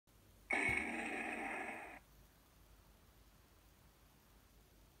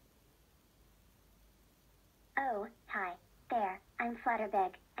Oh, hi. There, I'm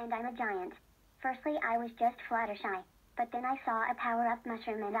Flutterbig, and I'm a giant. Firstly I was just Fluttershy, but then I saw a power-up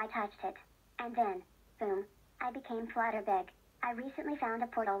mushroom and I touched it. And then, boom, I became Flutterbig. I recently found a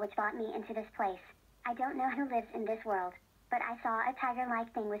portal which brought me into this place. I don't know who lives in this world, but I saw a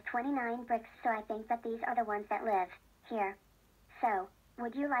tiger-like thing with 29 bricks, so I think that these are the ones that live here. So,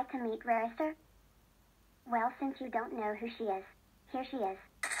 would you like to meet Rarister? Well, since you don't know who she is, here she is.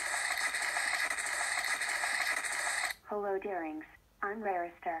 Hello darlings, I'm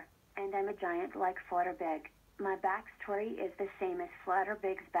Rarister, and I'm a giant like Flutterbig. My backstory is the same as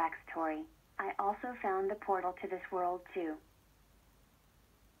Flutterbig's backstory. I also found the portal to this world too.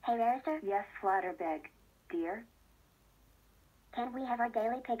 Hey Rarister? Yes, Flutterbig. Dear? Can we have our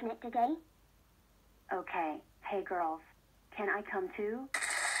daily picnic today? Okay. Hey girls. Can I come too?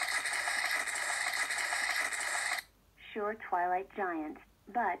 Sure, Twilight Giant.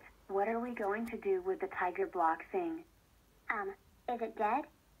 But, what are we going to do with the tiger block thing? Is it dead?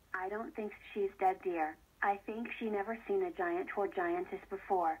 I don't think she's dead, dear. I think she never seen a giant or giantess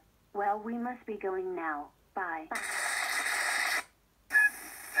before. Well, we must be going now. Bye. Bye.